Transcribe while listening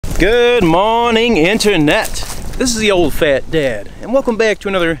Good morning, Internet. This is the old fat dad, and welcome back to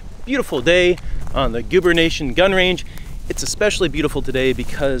another beautiful day on the Goober Nation gun range. It's especially beautiful today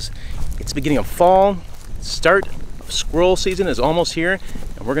because it's beginning of fall. Start of squirrel season is almost here,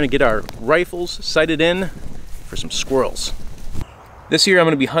 and we're gonna get our rifles sighted in for some squirrels. This year I'm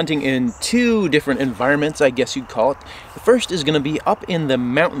going to be hunting in two different environments, I guess you'd call it. The first is going to be up in the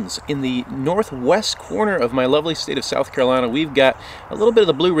mountains in the northwest corner of my lovely state of South Carolina. We've got a little bit of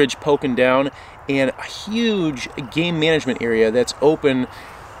the Blue Ridge poking down and a huge game management area that's open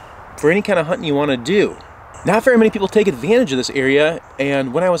for any kind of hunting you want to do. Not very many people take advantage of this area,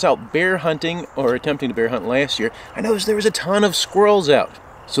 and when I was out bear hunting, or attempting to bear hunt last year, I noticed there was a ton of squirrels out.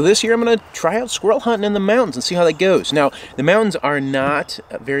 So this year I'm going to try out squirrel hunting in the mountains and see how that goes. Now, the mountains are not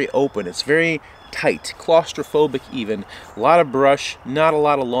very open. It's very tight, claustrophobic even. A lot of brush, not a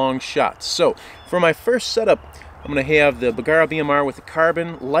lot of long shots. So for my first setup, I'm going to have the Bergara BMR with the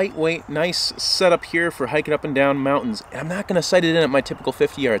carbon, lightweight, nice setup here for hiking up and down mountains. And I'm not going to sight it in at my typical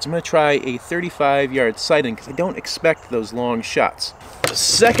 50 yards. I'm going to try a 35-yard sighting because I don't expect those long shots. The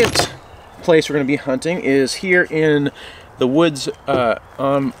second place we're going to be hunting is here in the woods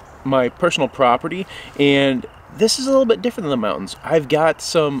on my personal property, and this is a little bit different than the mountains. I've got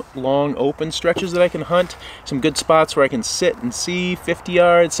some long open stretches that I can hunt, some good spots where I can sit and see 50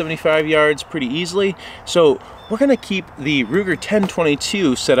 yards, 75 yards pretty easily. So we're going to keep the Ruger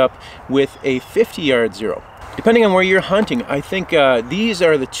 1022 set up with a 50-yard zero. Depending on where you're hunting, I think these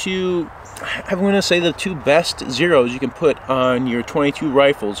are the two, I'm going to say the two best zeros you can put on your 22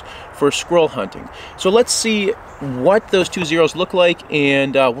 rifles for squirrel hunting. So let's see what those two zeros look like,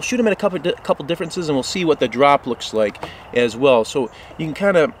 and we'll shoot them at a couple differences, and we'll see what the drop looks like as well. So you can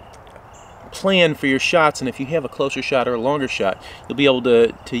kind of plan for your shots, and if you have a closer shot or a longer shot, you'll be able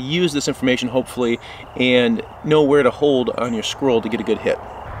to use this information hopefully and know where to hold on your squirrel to get a good hit.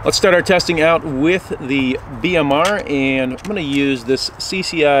 Let's start our testing out with the BMR, and I'm going to use this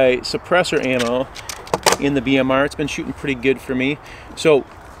CCI Suppressor ammo in the BMR. It's been shooting pretty good for me. So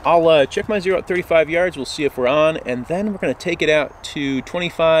I'll check my zero at 35 yards, we'll see if we're on, and then we're going to take it out to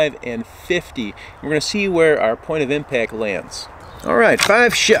 25 and 50. We're going to see where our point of impact lands. Alright,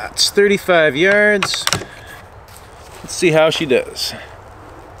 5 shots, 35 yards. Let's see how she does.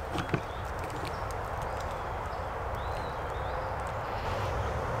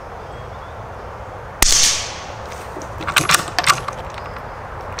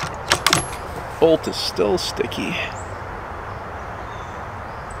 Bolt is still sticky.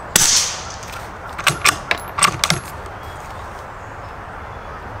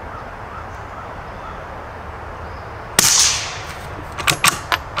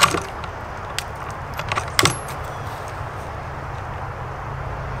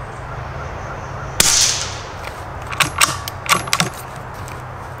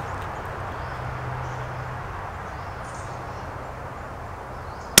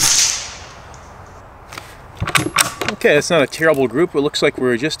 Okay, that's not a terrible group. It looks like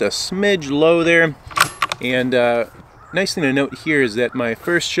we're just a smidge low there. And nice thing to note here is that my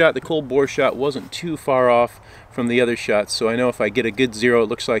first shot, the cold bore shot, wasn't too far off from the other shots. So I know if I get a good zero, it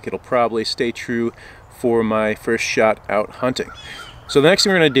looks like it'll probably stay true for my first shot out hunting. So the next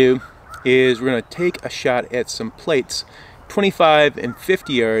thing we're going to do is we're going to take a shot at some plates, 25 and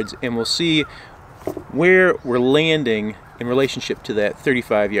 50 yards, and we'll see where we're landing in relationship to that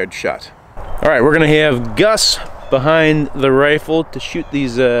 35-yard shot. All right, we're going to have Gus behind the rifle to shoot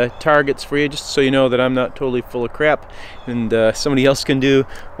these targets for you, just so you know that I'm not totally full of crap and somebody else can do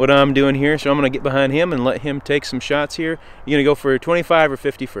what I'm doing here. So I'm going to get behind him and let him take some shots here. You're going to go for 25 or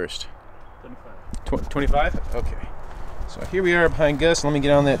 50 first? 25. 25? Okay. So here we are behind Gus. Let me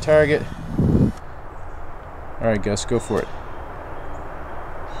get on that target. All right, Gus, go for it.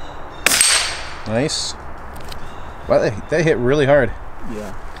 Nice. Wow, that hit really hard.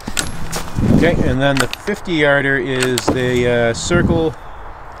 Yeah. Okay, and then the 50-yarder is the circle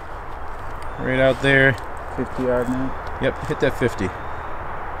right out there. 50-yard now? Yep, hit that 50.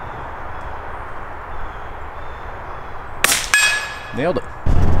 Nailed it.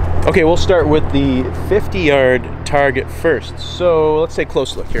 Okay, we'll start with the 50-yard target first. So let's take a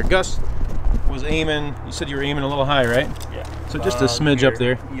close look here. Gus was aiming, you said you were aiming a little high, right? Yeah. So just a smidge here. up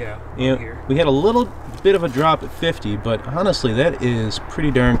there. Yeah, here. We had a little bit of a drop at 50, but honestly that is pretty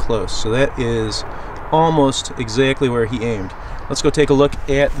darn close. So that is almost exactly where he aimed. Let's go take a look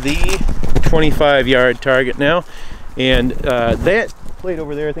at the 25-yard target now. And that plate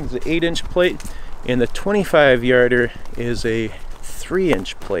over there I think is an 8-inch plate, and the 25-yarder is a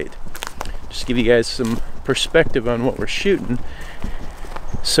 3-inch plate. Just to give you guys some perspective on what we're shooting.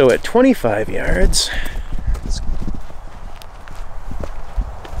 So at 25 yards,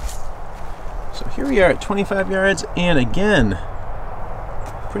 here we are at 25 yards, and again,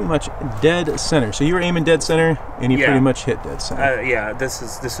 pretty much dead center. So you were aiming dead center, and you pretty much hit dead center. Yeah, this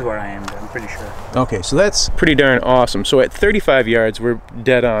is where I am. I'm pretty sure. Okay, so that's pretty darn awesome. So at 35 yards, we're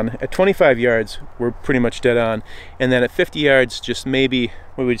dead on. At 25 yards, we're pretty much dead on, and then at 50 yards, just maybe,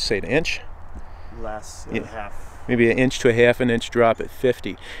 what would you say, an inch? Less half. Maybe an inch to a half an inch drop at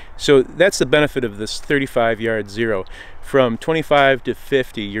 50. So that's the benefit of this 35-yard zero. From 25 to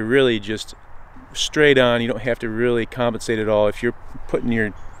 50, you're really just straight on. You don't have to really compensate at all. If you're putting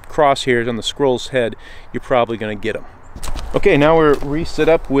your crosshairs on the squirrel's head, you're probably going to get them. Okay, now we're reset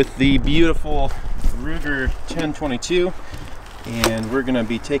up with the beautiful Ruger 1022, and we're going to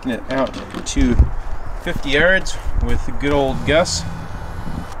be taking it out to 50 yards with good old Gus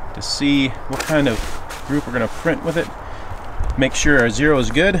to see what kind of group we're going to print with it. Make sure our zero is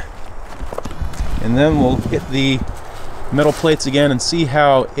good, and then we'll hit the metal plates again and see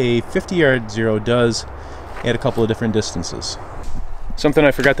how a 50-yard zero does at a couple of different distances. Something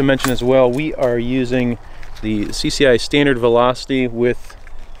I forgot to mention as well, we are using the CCI Standard Velocity with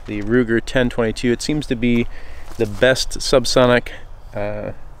the Ruger 1022. It seems to be the best subsonic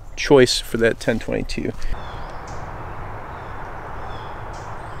choice for that 1022.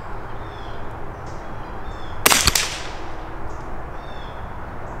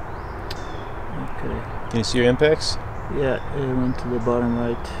 Can you see your impacts? Yeah, it went to the bottom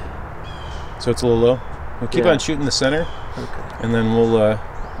right. So it's a little low? We'll keep on shooting the center, and then we'll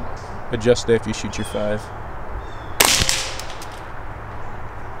adjust after you shoot your 5.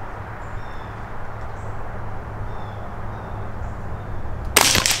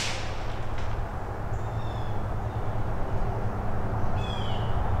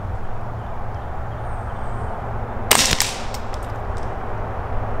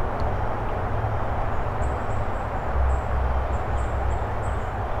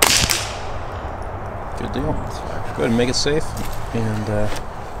 Good deal. Go ahead and make it safe, and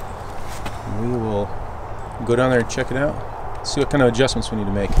we will go down there and check it out, see what kind of adjustments we need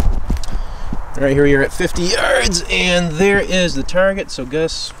to make. All right, here we are at 50 yards, and there is the target. So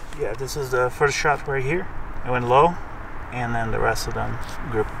Gus? Yeah, this is the first shot right here. I went low, and then the rest of them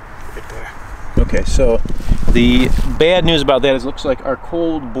group right there. Okay, so the bad news about that is it looks like our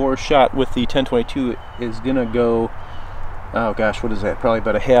cold bore shot with the 1022 is gonna go, oh gosh, what is that? Probably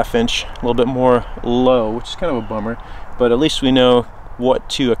about a ½ inch, a little bit more low, which is kind of a bummer, but at least we know what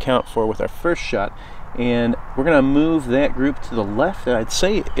to account for with our first shot. And we're gonna move that group to the left, and I'd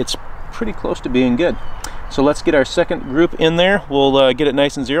say it's pretty close to being good. So let's get our second group in there. We'll get it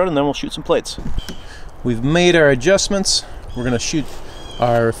nice and zeroed, and then we'll shoot some plates. We've made our adjustments. We're gonna shoot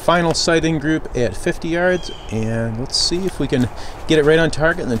our final sighting group at 50 yards, and let's see if we can get it right on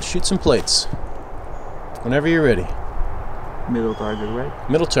target and then shoot some plates. Whenever you're ready. Middle target, right?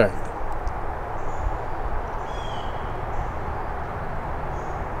 Middle target.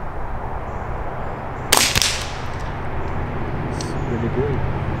 It's really good.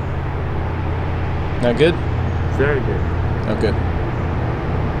 Not good? Very good. Oh, good.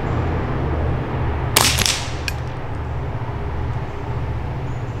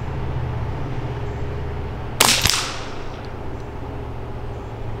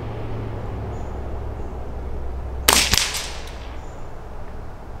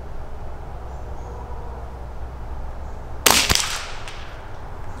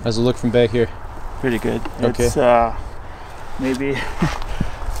 How's it look from back here? Pretty good. Okay. It's maybe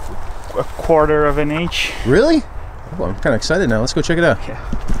a quarter of an inch. Really? Well, I'm kind of excited now. Let's go check it out. Yeah.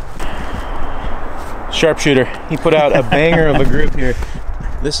 Sharpshooter. He put out a banger of a group here.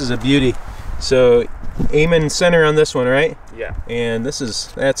 This is a beauty. So aiming center on this one, right? Yeah. And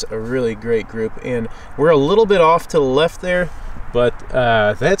that's a really great group. And we're a little bit off to the left there, but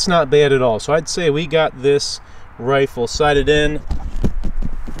that's not bad at all. So I'd say we got this rifle sighted in.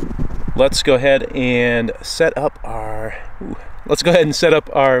 Let's go ahead and set up our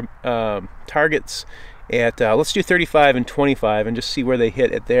targets at let's do 35 and 25 and just see where they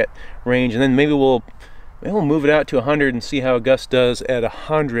hit at that range, and then maybe we'll move it out to 100 and see how Gus does at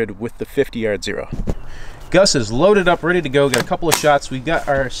 100 with the 50-yard zero. Gus is loaded up, ready to go. Got a couple of shots. We've got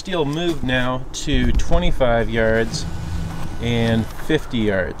our steel moved now to 25 yards and 50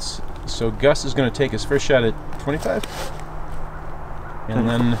 yards. So Gus is going to take his first shot at 25, and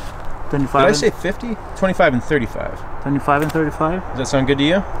then 25. Did I say 50? 25 and 35. 25 and 35? Does that sound good to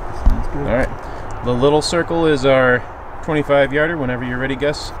you? Sounds good. All right. The little circle is our 25-yarder. Whenever you're ready,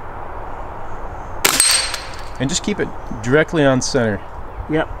 Gus. And just keep it directly on center.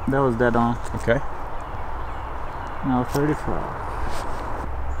 Yep, that was dead on. Okay. Now 35.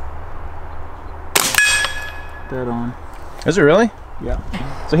 Dead on. Is it really?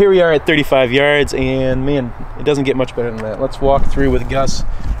 Yeah. So here we are at 35 yards, and man, it doesn't get much better than that. Let's walk through with Gus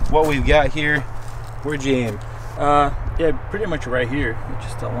what we've got here. Where'd you aim? Yeah, pretty much right here.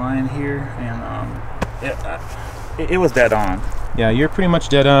 Just a line here, and it was dead on. Yeah, you're pretty much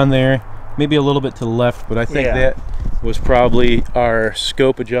dead on there. Maybe a little bit to the left, but I think that was probably our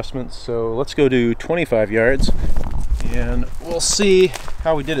scope adjustments. So let's go to 25 yards, and we'll see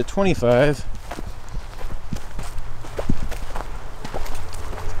how we did at 25.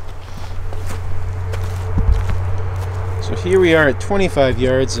 So here we are at 25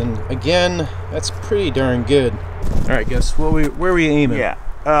 yards, and again, that's pretty darn good. All right, Gus, where were you aiming? Yeah,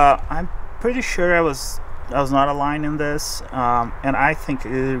 I'm pretty sure I was not aligned in this, and I think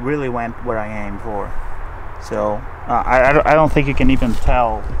it really went where I aimed for. So I don't think you can even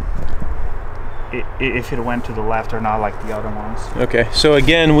tell if it went to the left or not, like the other ones. Okay, so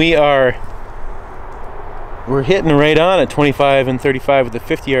again, we're hitting right on at 25 and 35 with the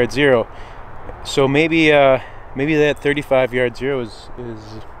 50-yard zero. So maybe that 35-yard zero is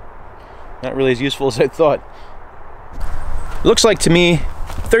not really as useful as I thought. Looks like to me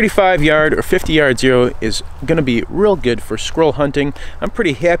 35-yard or 50-yard zero is going to be real good for squirrel hunting. I'm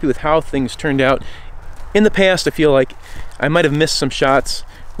pretty happy with how things turned out. In the past, I feel like I might have missed some shots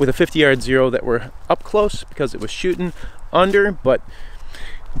with a 50-yard zero that were up close because it was shooting under, but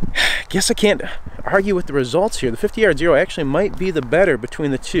I guess I can't argue with the results here. The 50-yard zero actually might be the better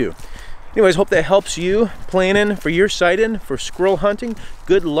between the two. Anyways, hope that helps you planning for your sighting for squirrel hunting.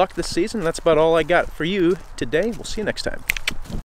 Good luck this season. That's about all I got for you today. We'll see you next time.